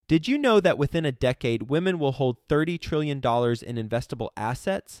Did you know that within a decade, women will hold $30 trillion in investable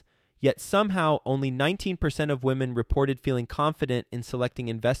assets? Yet somehow only 19% of women reported feeling confident in selecting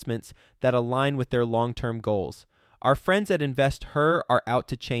investments that align with their long-term goals. Our friends at InvestHer are out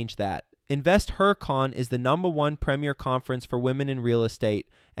to change that. InvestHerCon is the #1 premier conference for women in real estate,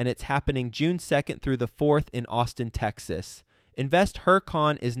 and it's happening June 2nd through the 4th in Austin, Texas.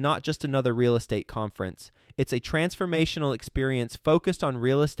 InvestHerCon is not just another real estate conference. It's a transformational experience focused on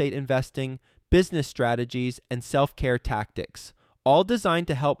real estate investing, business strategies, and self-care tactics, all designed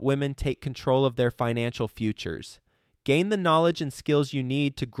to help women take control of their financial futures. Gain the knowledge and skills you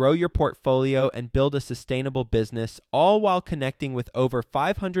need to grow your portfolio and build a sustainable business, all while connecting with over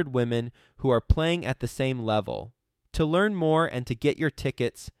 500 women who are playing at the same level. To learn more and to get your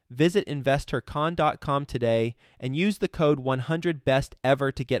tickets, visit InvestHerCon.com today and use the code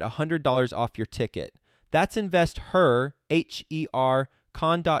 100BESTEVER to get $100 off your ticket. That's InvestHer, H-E-R,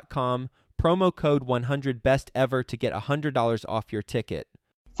 con.com, promo code 100BESTEVER to get $100 off your ticket.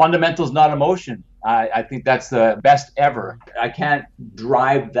 Fundamentals, not emotion. I think that's the best ever. I can't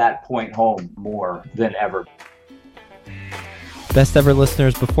drive that point home more than ever. Best ever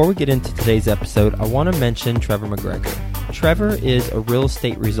listeners, before we get into today's episode, I want to mention Trevor McGregor. Trevor is a real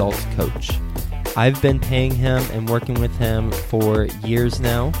estate results coach. I've been paying him and working with him for years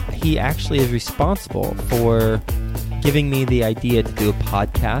now. He actually is responsible for giving me the idea to do a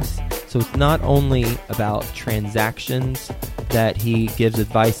podcast. So it's not only about transactions that he gives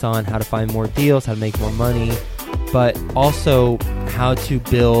advice on, how to find more deals, how to make more money, but also how to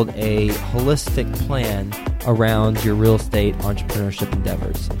build a holistic plan around your real estate entrepreneurship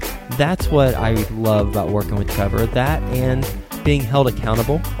endeavors. That's what I love about working with Trevor, that and being held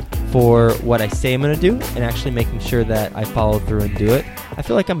accountable for what I say I'm going to do and actually making sure that I follow through and do it. I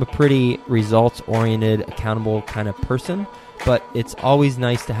feel like I'm a pretty results-oriented, accountable kind of person, but it's always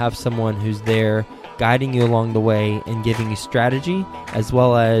nice to have someone who's there guiding you along the way and giving you strategy as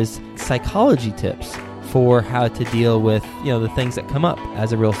well as psychology tips for how to deal with, the things that come up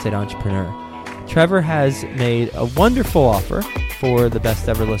as a real estate entrepreneur. Trevor has made a wonderful offer for the best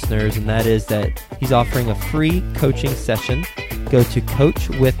ever listeners, and that is that he's offering a free coaching session. Go to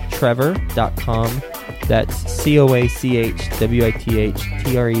coachwithtrevor.com. That's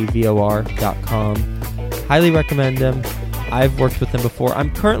coachwithtrevor.com. Highly recommend him. I've worked with him before.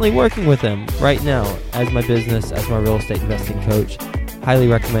 I'm currently working with him right now as my business, as my real estate investing coach. Highly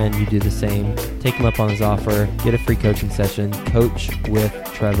recommend you do the same. Take him up on his offer. Get a free coaching session.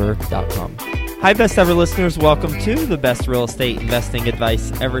 coachwithtrevor.com. Hi, best ever listeners. Welcome to the Best Real Estate Investing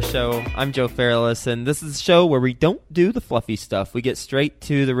Advice Ever show. I'm Joe Fairless, and this is a show where we don't do the fluffy stuff. We get straight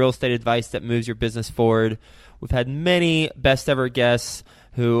to the real estate advice that moves your business forward. We've had many best ever guests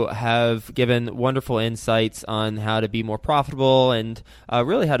who have given wonderful insights on how to be more profitable and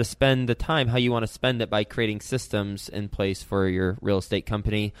really how to spend the time, how you want to spend it by creating systems in place for your real estate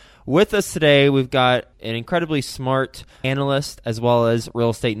company. With us today, we've got an incredibly smart analyst as well as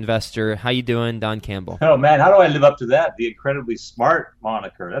real estate investor. How you doing, Don Campbell? Oh, man, how do I live up to that? The incredibly smart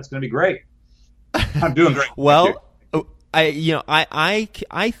moniker. That's going to be great. I'm doing great. Well, I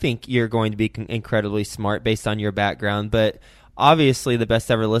think you're going to be incredibly smart based on your background, but obviously, the best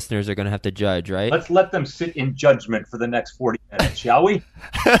ever listeners are going to have to judge, right? Let's let them sit in judgment for the next 40 minutes, shall we?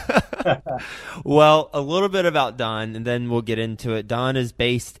 Well, a little bit about Don, and then we'll get into it. Don is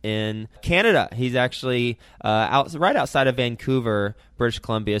based in Canada. He's actually right outside of Vancouver, British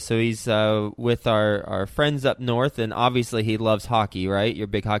Columbia. So he's with our friends up north, and obviously he loves hockey, right? You're a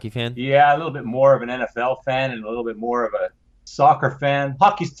big hockey fan? Yeah, a little bit more of an NFL fan and a little bit more of a soccer fan.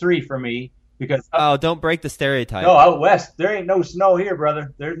 Hockey's 3 for me. Because don't break the stereotype. No, out west, there ain't no snow here,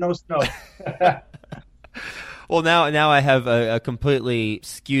 brother. There's no snow. Well, now I have a completely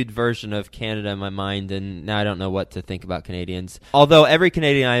skewed version of Canada in my mind, and now I don't know what to think about Canadians. Although every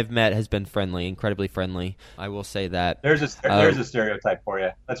Canadian I have met has been friendly, incredibly friendly. I will say that. There's a stereotype for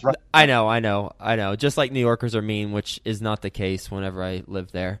you. That's right. I know. Just like New Yorkers are mean, which is not the case whenever I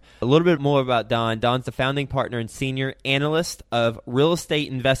lived there. A little bit more about Don. Don's the founding partner and senior analyst of Real Estate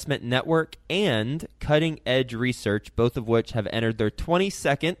Investment Network and Cutting Edge Research, both of which have entered their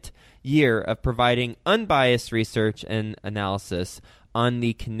 22nd year of providing unbiased research and analysis on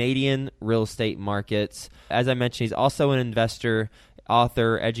the Canadian real estate markets. As I mentioned, he's also an investor,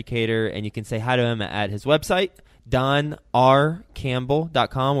 author, educator, and you can say hi to him at his website,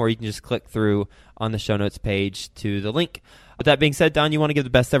 donrcampbell.com, or you can just click through on the show notes page to the link. With that being said, Don, you want to give the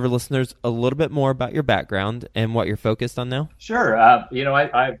best ever listeners a little bit more about your background and what you're focused on now? Sure.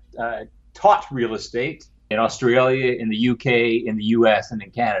 I've taught real estate in Australia, in the UK, in the US, and in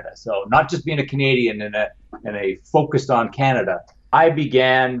Canada. So not just being a Canadian and a focused on Canada. I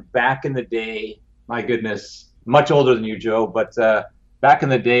began back in the day, my goodness, much older than you, Joe, but back in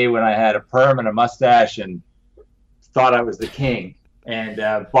the day when I had a perm and a mustache and thought I was the king, and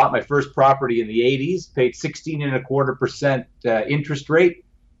bought my first property in the 80s, paid 16.25% interest rate,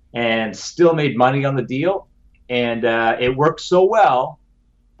 and still made money on the deal. And it worked so well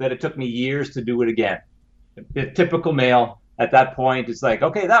that it took me years to do it again. The typical male at that point is like,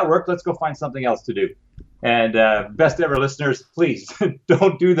 okay, that worked. Let's go find something else to do. And best ever listeners, please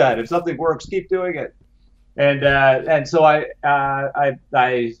don't do that. If something works, keep doing it. And so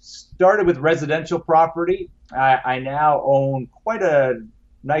I started with residential property. I now own quite a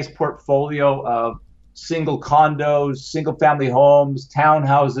nice portfolio of single condos, single family homes,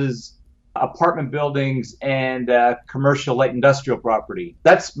 townhouses, apartment buildings, and commercial light industrial property.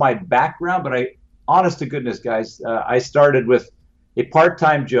 That's my background, but honest to goodness, guys, I started with a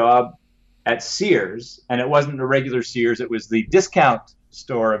part-time job at Sears, and it wasn't a regular Sears, it was the discount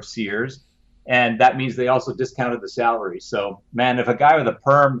store of Sears, and that means they also discounted the salary. So, man, if a guy with a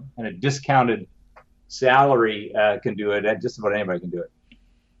perm and a discounted salary can do it, just about anybody can do it.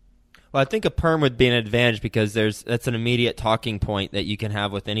 Well, I think a perm would be an advantage because that's an immediate talking point that you can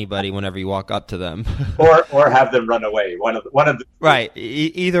have with anybody whenever you walk up to them, or have them run away. One of the right.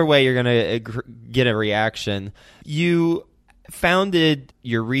 Either way, you're going to get a reaction. You founded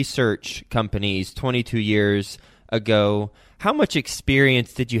your research companies 22 years ago. How much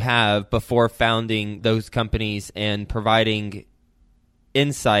experience did you have before founding those companies and providing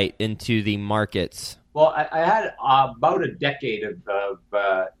insight into the markets? Well, I had about a decade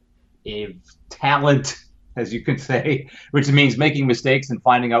of talent, as you could say, which means making mistakes and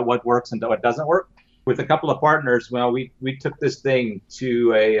finding out what works and what doesn't work. With a couple of partners, well, we took this thing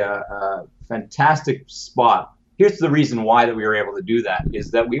to a fantastic spot. Here's the reason why that we were able to do that, is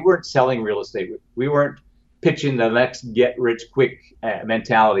that we weren't selling real estate. We weren't pitching the next get-rich-quick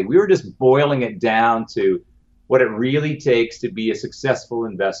mentality. We were just boiling it down to what it really takes to be a successful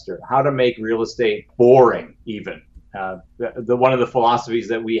investor, how to make real estate boring even. One of the philosophies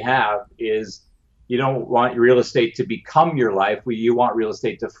that we have is you don't want real estate to become your life. You want real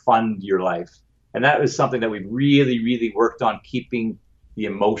estate to fund your life. And that was something that we really, really worked on, keeping the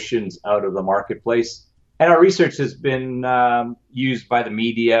emotions out of the marketplace. And our research has been used by the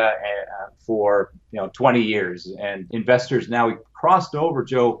media for 20 years. And investors now, we crossed over,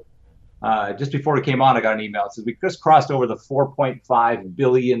 Joe, just before we came on, I got an email. It says we just crossed over the $4.5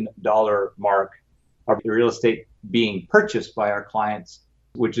 billion mark of real estate being purchased by our clients,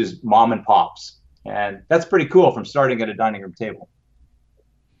 which is mom and pops. And that's pretty cool from starting at a dining room table.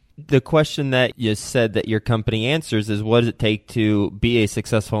 The question that you said that your company answers is, what does it take to be a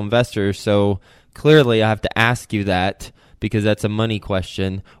successful investor? So clearly I have to ask you that because that's a money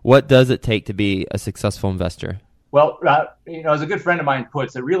question. What does it take to be a successful investor? Well, as a good friend of mine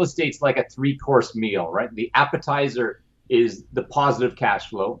puts it, real estate's like a 3-course meal, right? The appetizer is the positive cash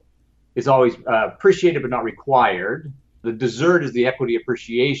flow. It's always appreciated but not required. The dessert is the equity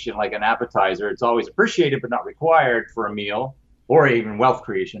appreciation, like an appetizer. It's always appreciated but not required for a meal or even wealth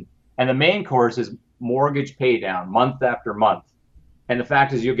creation. And the main course is mortgage pay down month after month. And the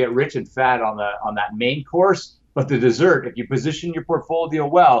fact is you'll get rich and fat on that main course, but the dessert, if you position your portfolio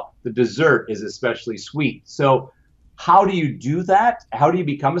well, the dessert is especially sweet. So how do you do that? How do you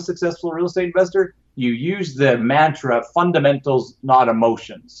become a successful real estate investor? You use the mantra, fundamentals, not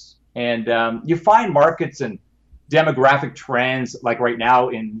emotions. And you find markets and demographic trends, like right now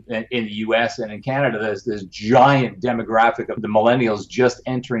in the US and in Canada, there's this giant demographic of the millennials just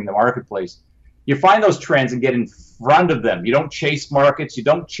entering the marketplace. You find those trends and get in front of them. You don't chase markets, you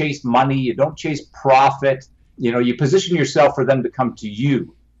don't chase money, you don't chase profit. You position yourself for them to come to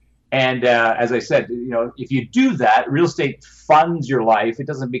you. And as I said, if you do that, real estate funds your life. It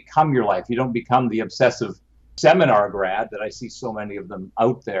doesn't become your life. You don't become the obsessive seminar grad that I see so many of them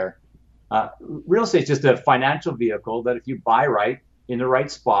out there. Real estate is just a financial vehicle that if you buy right in the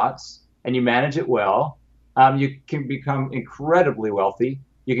right spots and you manage it well, you can become incredibly wealthy.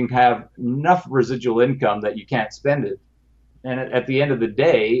 You can have enough residual income that you can't spend it. And at the end of the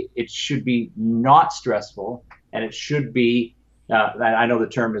day, it should be not stressful, and it should be, I know the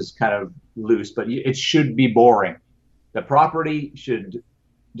term is kind of loose, but it should be boring. The property should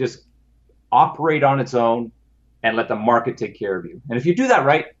just operate on its own and let the market take care of you. And if you do that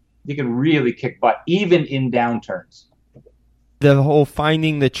right, you can really kick butt, even in downturns. The whole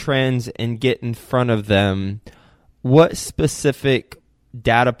finding the trends and get in front of them, what specific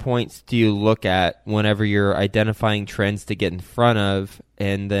data points do you look at whenever you're identifying trends to get in front of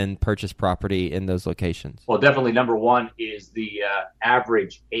and then purchase property in those locations? Well, definitely number one is the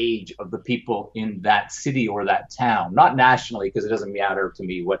average age of the people in that city or that town, not nationally, because it doesn't matter to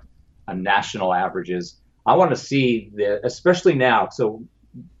me what a national average is. I want to see especially now. So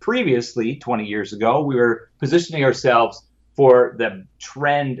previously, 20 years ago, we were positioning ourselves for the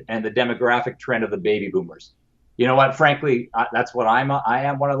trend and the demographic trend of the baby boomers. You know what? Frankly, that's what I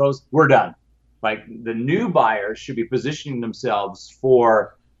am one of those. We're done. Like the new buyers should be positioning themselves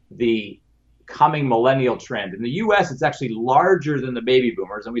for the coming millennial trend. In the U.S., it's actually larger than the baby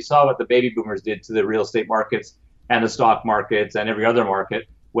boomers. And we saw what the baby boomers did to the real estate markets and the stock markets and every other market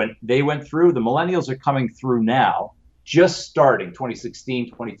when they went through. The millennials are coming through now, just starting 2016,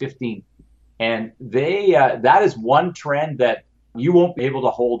 2015. And that is one trend that you won't be able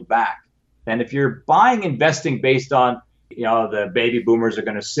to hold back. And if you're investing based on, the baby boomers are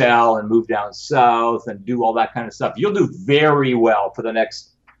going to sell and move down south and do all that kind of stuff, you'll do very well for the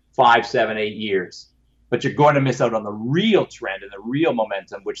next 5, 7, 8 years. But you're going to miss out on the real trend and the real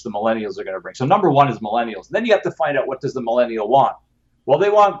momentum, which the millennials are going to bring. So number one is millennials. Then you have to find out, what does the millennial want? Well, they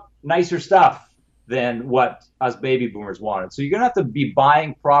want nicer stuff than what us baby boomers wanted. So you're going to have to be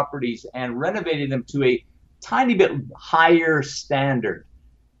buying properties and renovating them to a tiny bit higher standard.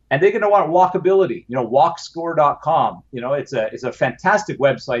 And they're going to want walkability, walkscore.com. It's a fantastic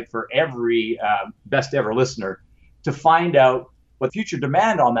website for every best ever listener to find out what future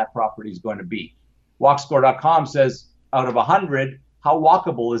demand on that property is going to be. Walkscore.com says out of 100, how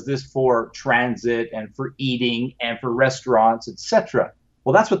walkable is this for transit and for eating and for restaurants, etc.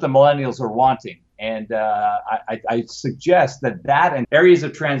 Well, that's what the millennials are wanting. And I suggest that and areas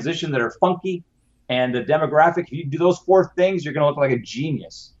of transition that are funky and the demographic, if you do those 4 things, you're going to look like a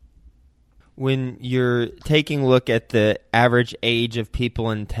genius. When you're taking a look at the average age of people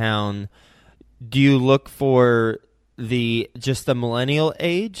in town, do you look for just the millennial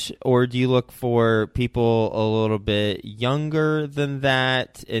age, or do you look for people a little bit younger than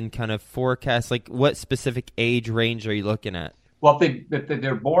that and kind of forecast, like what specific age range are you looking at? Well, if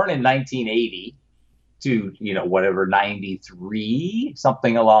they're born in 1980 to, 93,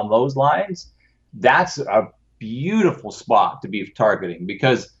 something along those lines, that's a beautiful spot to be targeting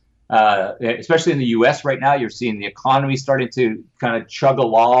because especially in the U.S. right now, you're seeing the economy starting to kind of chug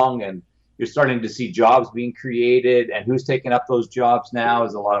along, and you're starting to see jobs being created. And who's taking up those jobs now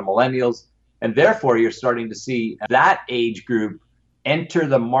is a lot of millennials. And therefore, you're starting to see that age group enter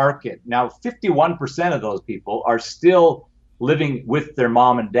the market. Now, 51% of those people are still living with their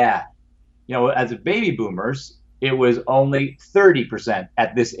mom and dad. As a baby boomers, it was only 30%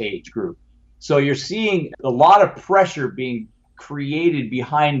 at this age group. So you're seeing a lot of pressure being created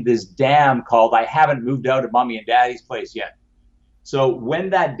behind this dam called I haven't moved out of mommy and daddy's place yet. So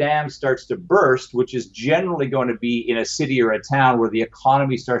when that dam starts to burst, which is generally going to be in a city or a town where the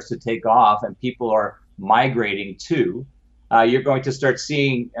economy starts to take off and people are migrating to, you're going to start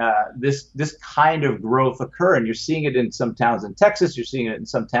seeing this kind of growth occur. And you're seeing it in some towns in Texas. You're seeing it in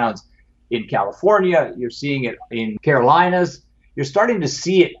some towns in California. You're seeing it in Carolinas. You're starting to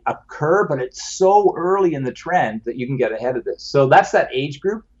see it occur, but it's so early in the trend that you can get ahead of this. So that's that age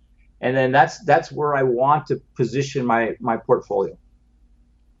group. And then that's where I want to position my portfolio.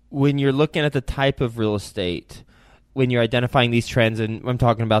 When you're looking at the type of real estate, when you're identifying these trends, and I'm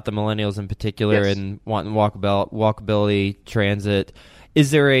talking about the millennials in particular, yes, and wanting walkability, transit,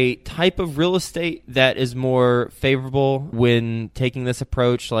 is there a type of real estate that is more favorable when taking this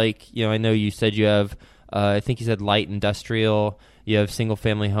approach? Like, I know you said you have, I think you said light industrial, you have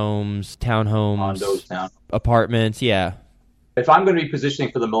single-family homes, townhomes, condos, apartments, yeah. If I'm going to be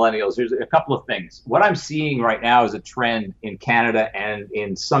positioning for the millennials, there's a couple of things. What I'm seeing right now is a trend in Canada and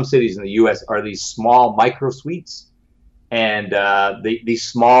in some cities in the U.S. are these small micro suites and the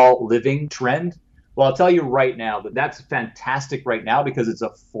small living trend. Well, I'll tell you right now that's fantastic right now because it's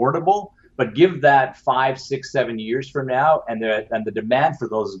affordable. But give that 5, 6, 7 years from now, and the demand for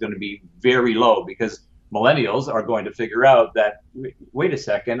those is going to be very low because millennials are going to figure out that, wait a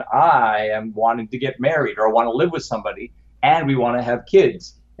second, I am wanting to get married or I want to live with somebody. And we want to have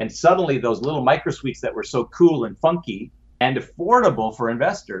kids. And suddenly those little micro suites that were so cool and funky and affordable for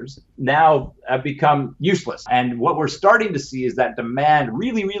investors now have become useless. And what we're starting to see is that demand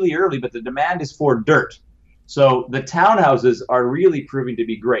really, really early, but the demand is for dirt. So the townhouses are really proving to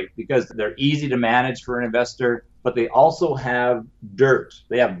be great because they're easy to manage for an investor, but they also have dirt.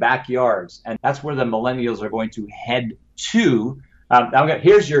 They have backyards. And that's where the millennials are going to head to.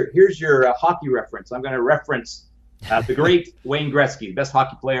 Here's your hockey reference. I'm going to reference the great Wayne Gretzky, the best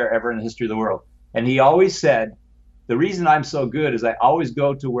hockey player ever in the history of the world. And he always said, The reason I'm so good is I always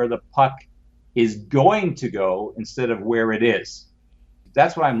go to where the puck is going to go instead of where it is.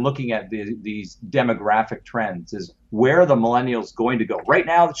 That's what I'm looking at, these demographic trends, is where are the millennials going to go? Right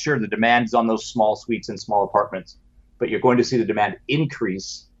now, sure, the demand is on those small suites and small apartments, but you're going to see the demand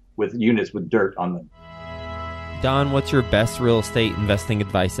increase with units with dirt on them. Don, what's your best real estate investing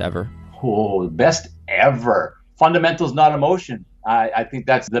advice ever? Oh, best ever. Fundamentals, not emotion. I think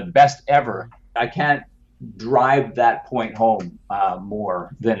that's the best ever. I can't drive that point home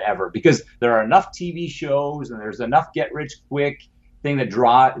more than ever, because there are enough TV shows and there's enough get rich quick thing that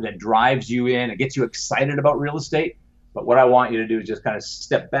drives you in and gets you excited about real estate. But what I want you to do is just kind of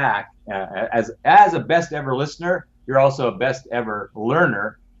step back. As a best ever listener, you're also a best ever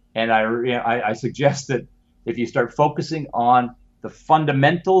learner. And I suggest that if you start focusing on the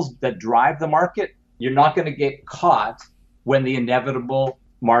fundamentals that drive the market, you're not going to get caught when the inevitable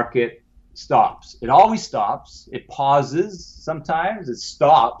market stops. It always stops. It pauses sometimes. It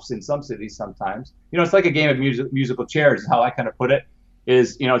stops in some cities sometimes. It's like a game of musical chairs is how I kind of put it.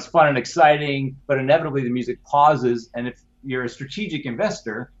 It's fun and exciting, but inevitably the music pauses. And if you're a strategic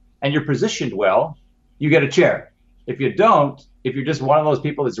investor and you're positioned well, you get a chair. If you don't, if you're just one of those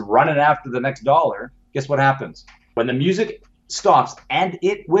people that's running after the next dollar, guess what happens? When the music stops, and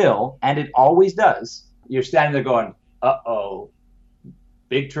it will, and it always does, you're standing there going, uh-oh,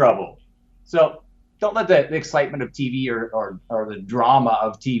 big trouble. So don't let the excitement of TV or the drama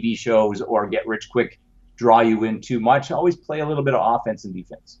of TV shows or get rich quick draw you in too much. Always play a little bit of offense and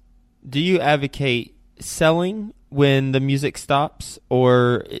defense. Do you advocate selling when the music stops,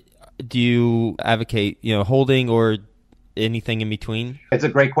 or do you advocate, holding or anything in between? It's a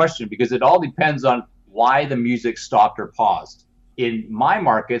great question, because it all depends on why the music stopped or paused. In my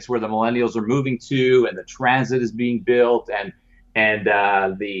markets where the millennials are moving to and the transit is being built and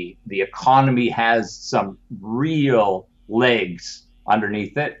the economy has some real legs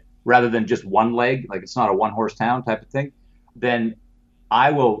underneath it, rather than just one leg, like it's not a one-horse town type of thing, then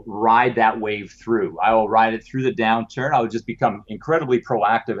I will ride that wave through. I will ride it through the downturn. I will just become incredibly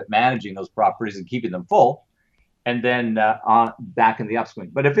proactive at managing those properties and keeping them full, and then back in the upswing.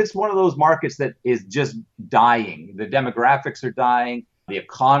 But if it's one of those markets that is just dying, the demographics are dying, the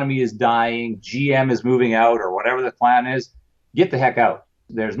economy is dying, GM is moving out, or whatever the plan is, get the heck out.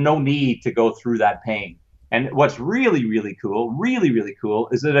 There's no need to go through that pain. And what's really, really cool,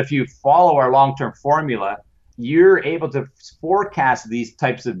 is that if you follow our long-term formula, you're able to forecast these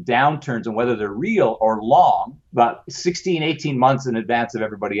types of downturns and whether they're real or long, about 16, 18 months in advance of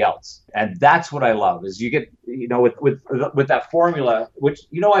everybody else. And that's what I love, is you get, with that formula, which,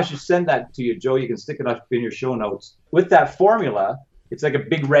 I should send that to you, Joe. You can stick it up in your show notes. With that formula, it's like a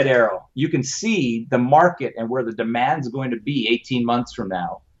big red arrow. You can see the market and where the demand's going to be 18 months from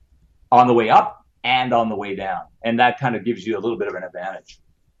now, on the way up and on the way down. And that kind of gives you a little bit of an advantage.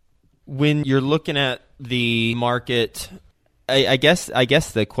 When you're looking at the market, I guess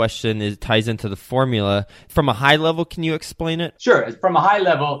the question ties into the formula. From a high level, can you explain it? Sure. From a high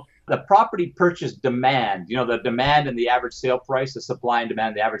level, the property purchase demand, the demand and the average sale price, the supply and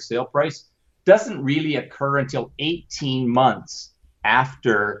demand, the average sale price, doesn't really occur until 18 months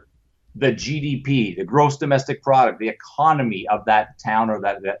after the GDP, the gross domestic product, the economy of that town or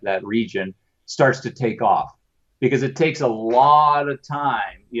that region starts to take off. Because it takes a lot of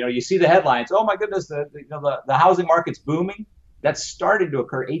time. You see the headlines, oh my goodness, the housing market's booming. That's started to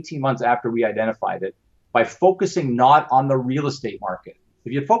occur 18 months after we identified it, by focusing not on the real estate market.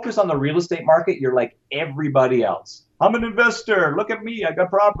 If you focus on the real estate market, you're like everybody else. I'm an investor. Look at me. I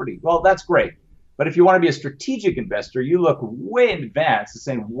got property. Well, that's great. But if you want to be a strategic investor, you look way in advance and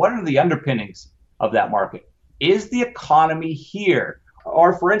saying, what are the underpinnings of that market? Is the economy here?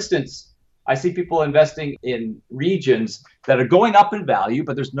 Or for instance, I see people investing in regions that are going up in value,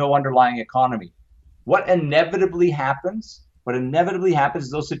 but there's no underlying economy. What inevitably happens in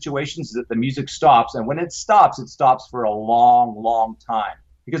those situations is that the music stops. And when it stops for a long, long time,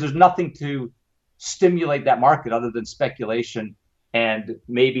 because there's nothing to stimulate that market other than speculation and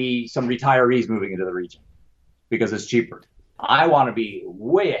maybe some retirees moving into the region because it's cheaper. I want to be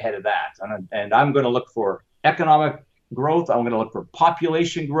way ahead of that. And I'm going to look for economic growth. I'm going to look for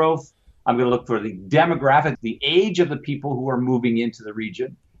population growth. I'm going to look for the demographic, the age of the people who are moving into the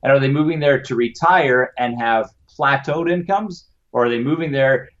region. And are they moving there to retire and have plateaued incomes? Or are they moving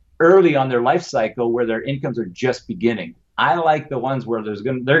there early on their life cycle where their incomes are just beginning? I like the ones where they're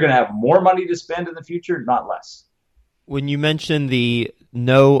going to have more money to spend in the future, not less. When you mentioned the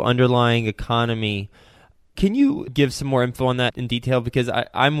no underlying economy, can you give some more info on that in detail? Because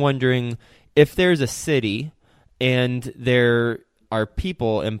I'm wondering if there's a city and they're are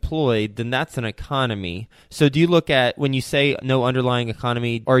people employed, then that's an economy. So do you look at, when you say no underlying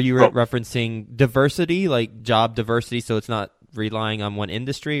economy, are you referencing diversity, like job diversity, so it's not relying on one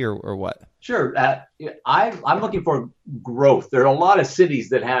industry, or what? Sure. I'm looking for growth. There are a lot of cities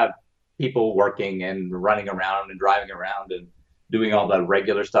that have people working and running around and driving around and doing all the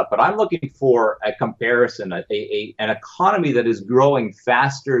regular stuff. But I'm looking for a comparison, an economy that is growing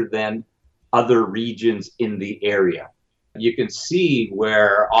faster than other regions in the area. You can see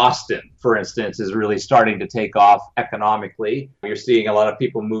where Austin, for instance, is really starting to take off economically. You're seeing a lot of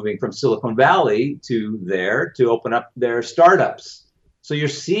people moving from Silicon Valley to there to open up their startups. So you're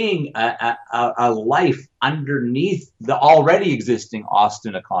seeing a life underneath the already existing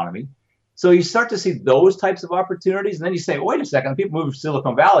Austin economy. So you start to see those types of opportunities, and then you say, wait a second, people move to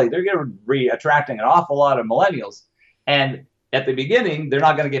Silicon Valley, they're going to be attracting an awful lot of millennials. And at the beginning, they're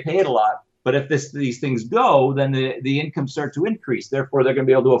not going to get paid a lot. But if these things go, then the incomes start to increase. Therefore, they're going to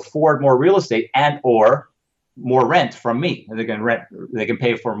be able to afford more real estate and or more rent from me. And they can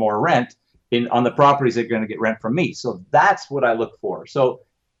pay for more rent on the properties they're going to get rent from me. So that's what I look for. So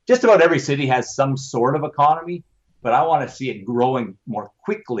just about every city has some sort of economy, but I want to see it growing more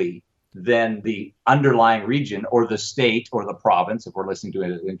quickly than the underlying region or the state or the province, if we're listening to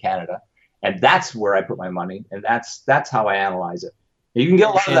it in Canada. And that's where I put my money, and that's how I analyze it. You can get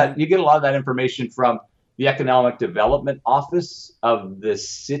a lot of that. You get a lot of that information from the Economic Development Office of the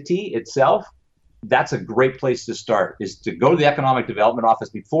city itself. That's a great place to start, is to go to the Economic Development Office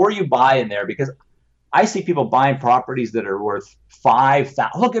before you buy in there, because I see people buying properties that are worth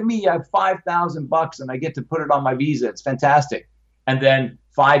 $5,000. Look at me, I have $5,000 and I get to put it on my Visa. It's fantastic. And then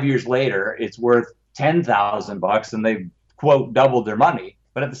 5 years later, it's worth $10,000 and they've, quote, doubled their money.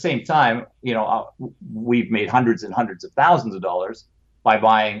 But at the same time, we've made hundreds and hundreds of thousands of dollars by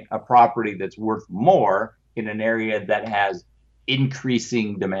buying a property that's worth more in an area that has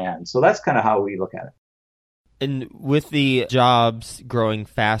increasing demand. So that's kind of how we look at it. And with the jobs growing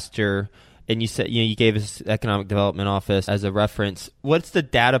faster, and you said, you gave us Economic Development Office as a reference. What's the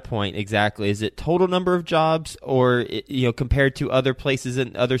data point exactly? Is it total number of jobs, or compared to other places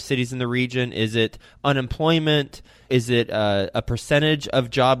in other cities in the region? Is it unemployment? Is it a percentage of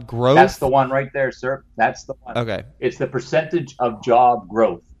job growth? That's the one right there, sir. That's the one. Okay. It's the percentage of job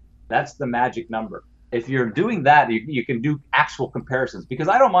growth. That's the magic number. If you're doing that, you can do actual comparisons, because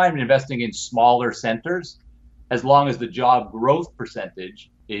I don't mind investing in smaller centers as long as the job growth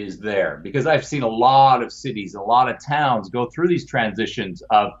percentage is there. Because I've seen a lot of cities, a lot of towns go through these transitions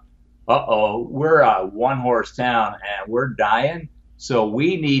of, we're a one-horse town and we're dying. So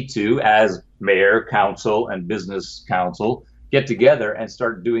we need to, as mayor, council, and business council, get together and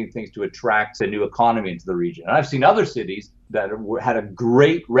start doing things to attract a new economy into the region. And I've seen other cities that had a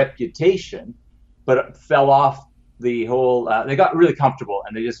great reputation, but fell off the whole, they got really comfortable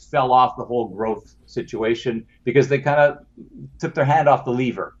and they just fell off the whole growth situation because they kind of took their hand off the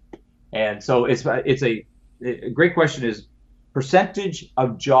lever. And so it's a great question is percentage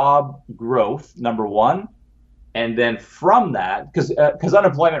of job growth, number one. And then from that, because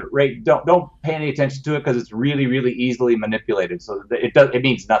unemployment rate, don't pay any attention to it because it's really, really easily manipulated. So it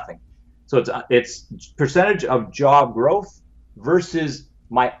means nothing. So it's percentage of job growth versus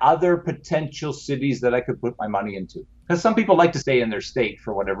my other potential cities that I could put my money into. Because some people like to stay in their state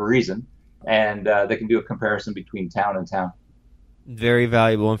for whatever reason, and they can do a comparison between town and town. Very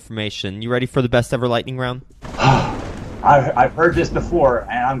valuable information. You ready for the best ever lightning round? I've heard this before,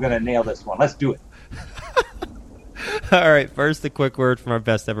 and I'm going to nail this one. Let's do it. All right, first a quick word from our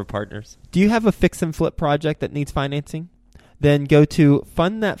best ever partners. Do you have a fix and flip project that needs financing? Then go to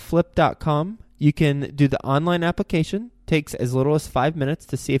fundthatflip.com. You can do the online application. Takes as little as 5 minutes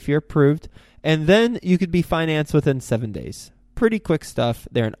to see if you're approved, and then you could be financed within 7 days. Pretty quick stuff.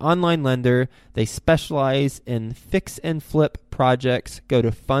 They're an online lender. They specialize in fix and flip projects. Go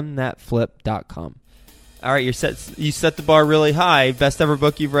to fundthatflip.com. All right, you set the bar really high. Best ever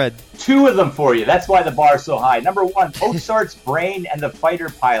book you've read? 2 of them for you. That's why the bar's so high. Number 1, Mozart's Brain and the Fighter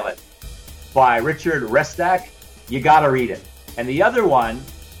Pilot by Richard Restak. You got to read it. And the other one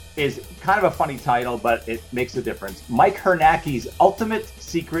is kind of a funny title, but it makes a difference. Mike Hernacki's Ultimate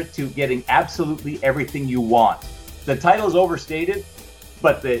Secret to Getting Absolutely Everything You Want. The title is overstated,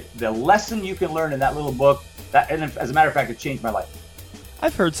 but the lesson you can learn in that little book, and as a matter of fact, it changed my life.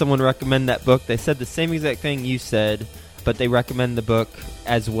 I've heard someone recommend that book. They said the same exact thing you said, but they recommend the book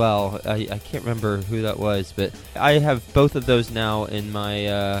as well. I can't remember who that was, but I have both of those now in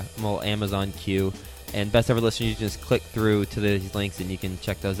my little Amazon queue. And best ever listener, you can just click through to these links and you can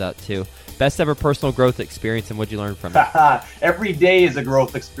check those out too. Best ever personal growth experience, and what'd you learn from it? Every day is a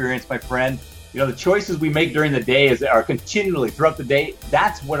growth experience, my friend. The choices we make during the day are continually throughout the day.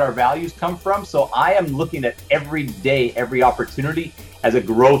 That's what our values come from. So I am looking at every day, every opportunity as a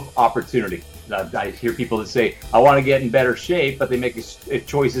growth opportunity. I hear people that say, I want to get in better shape, but they make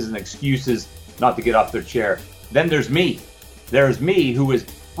choices and excuses not to get off their chair. Then there's me. There's me who is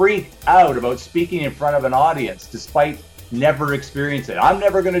freaked out about speaking in front of an audience despite never experiencing it. I'm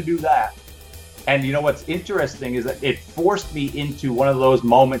never going to do that. And what's interesting is that it forced me into one of those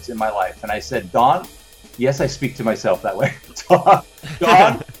moments in my life. And I said, Don, yes, I speak to myself that way.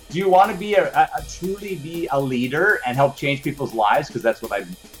 Don, do you want to truly be a leader and help change people's lives? Because that's what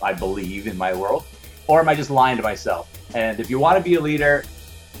I believe in my world. Or am I just lying to myself? And if you want to be a leader,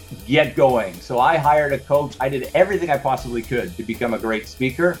 get going. So I hired a coach. I did everything I possibly could to become a great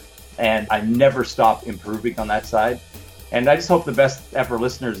speaker. And I never stopped improving on that side. And I just hope the best ever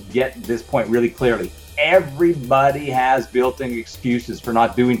listeners get this point really clearly. Everybody has built-in excuses for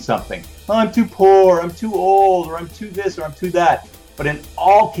not doing something. Oh, I'm too poor, I'm too old, or I'm too this, or I'm too that. But in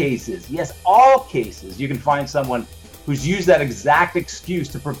all cases, yes, all cases, you can find someone who's used that exact excuse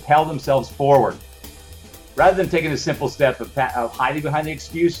to propel themselves forward. Rather than taking a simple step of hiding behind the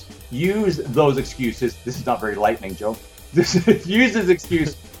excuse, use those excuses. This is not very lightning, Joe. Use this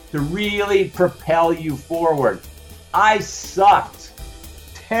excuse to really propel you forward. I sucked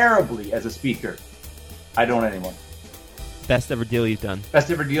terribly as a speaker. I don't anymore. Best ever deal you've done?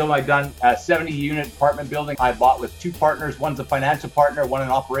 Best ever deal I've done. A 70-unit apartment building I bought with two partners. One's a financial partner, one an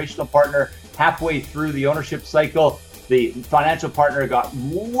operational partner. Halfway through the ownership cycle, the financial partner got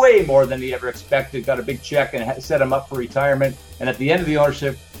way more than he ever expected, got a big check and set him up for retirement. And at the end of the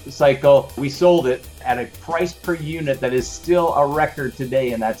ownership cycle, we sold it at a price per unit that is still a record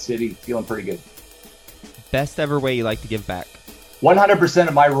today in that city. Feeling pretty good. Best ever way you like to give back? 100%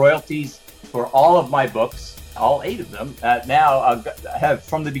 of my royalties for all of my books, all 8 of them, now have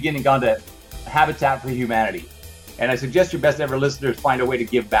from the beginning gone to Habitat for Humanity. And I suggest your best ever listeners find a way to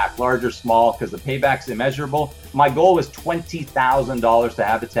give back, large or small, because the payback's immeasurable. My goal was $20,000 to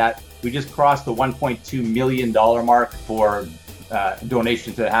Habitat. We just crossed the $1.2 million mark for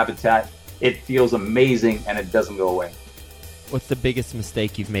donation to Habitat. It feels amazing, and it doesn't go away. What's the biggest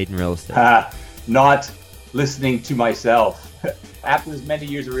mistake you've made in real estate? Not listening to myself. After as many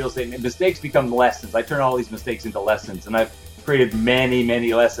years of real estate, mistakes become lessons. I turn all these mistakes into lessons, and I've created many,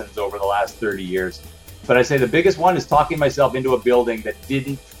 many lessons over the last 30 years. But I say the biggest one is talking myself into a building that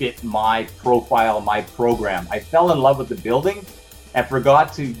didn't fit my profile, my program. I fell in love with the building and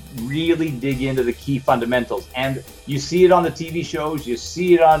forgot to really dig into the key fundamentals. And you see it on the TV shows, you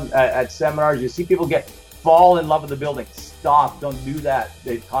see it on at seminars, you see people fall in love with the building. Stop, don't do that.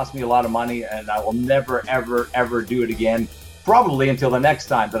 It cost me a lot of money, and I will never, ever, ever do it again. Probably until the next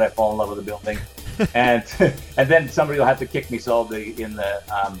time that I fall in love with the building. and then somebody will have to kick me solidly in the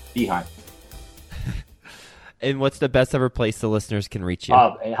behind. And what's the best ever place the listeners can reach you?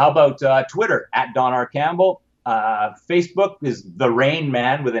 How about Twitter, at Don R. Campbell. Facebook is The Rain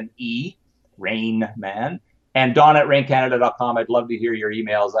Man with an E, Rain Man. And Don at raincanada.com. I'd love to hear your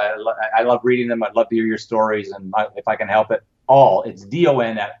emails. I love reading them. I'd love to hear your stories. And if I can help it all, it's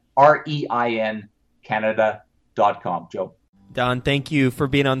DON at REIN Canada.com. Joe. Don, thank you for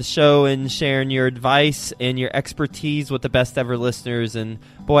being on the show and sharing your advice and your expertise with the best ever listeners. And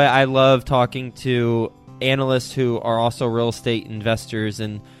boy, I love talking to analysts who are also real estate investors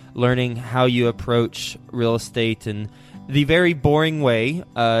and learning how you approach real estate and the very boring way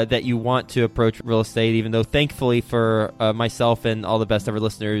that you want to approach real estate, even though thankfully for myself and all the best ever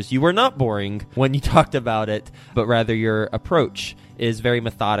listeners, you were not boring when you talked about it, but rather your approach is very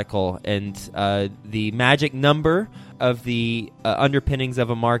methodical. And the magic number of the underpinnings of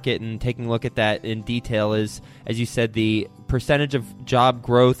a market and taking a look at that in detail is, as you said, the percentage of job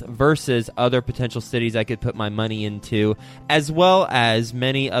growth versus other potential cities I could put my money into, as well as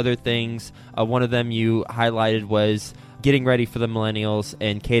many other things. One of them you highlighted was getting ready for the millennials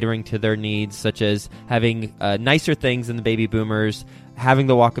and catering to their needs, such as having nicer things than the baby boomers, having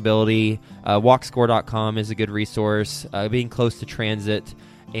the walkability. Walkscore.com is a good resource, being close to transit,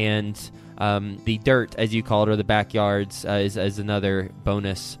 and the dirt, as you call it, or the backyards, is another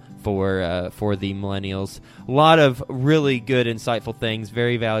bonus for the millennials. A lot of really good, insightful things,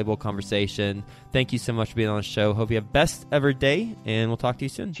 very valuable conversation. Thank you so much for being on the show. Hope you have best ever day, and we'll talk to you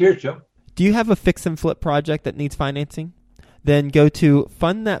soon. Cheers, Joe. Do you have a fix and flip project that needs financing? Then go to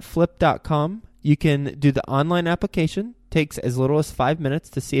fundthatflip.com. You can do the online application. Takes as little as 5 minutes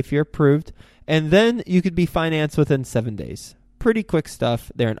to see if you're approved. And then you could be financed within 7 days. Pretty quick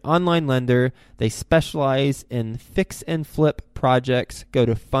stuff. They're an online lender. They specialize in fix and flip projects. Go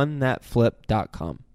to fundthatflip.com.